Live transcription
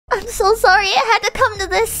so sorry I had to come to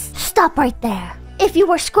this. Stop right there. If you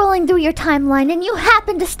were scrolling through your timeline and you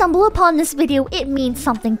happen to stumble upon this video, it means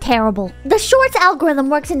something terrible. The Shorts algorithm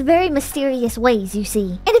works in very mysterious ways, you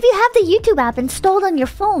see. And if you have the YouTube app installed on your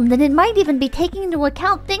phone, then it might even be taking into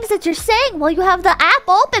account things that you're saying while you have the app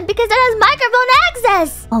open because it has microphone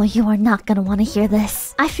access. Oh, you are not gonna want to hear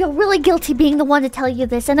this. I feel really guilty being the one to tell you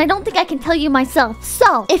this, and I don't think I can tell you myself.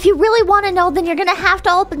 So, if you really want to know, then you're gonna have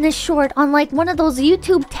to open this short on like one of those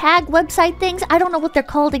YouTube tag website things. I don't know what they're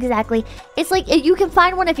called exactly. It's like you can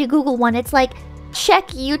find one if you Google one. It's like check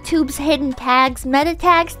YouTube's hidden tags, meta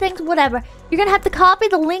tags, things, whatever. You're gonna have to copy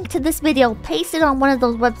the link to this video, paste it on one of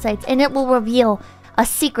those websites, and it will reveal a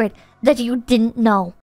secret that you didn't know.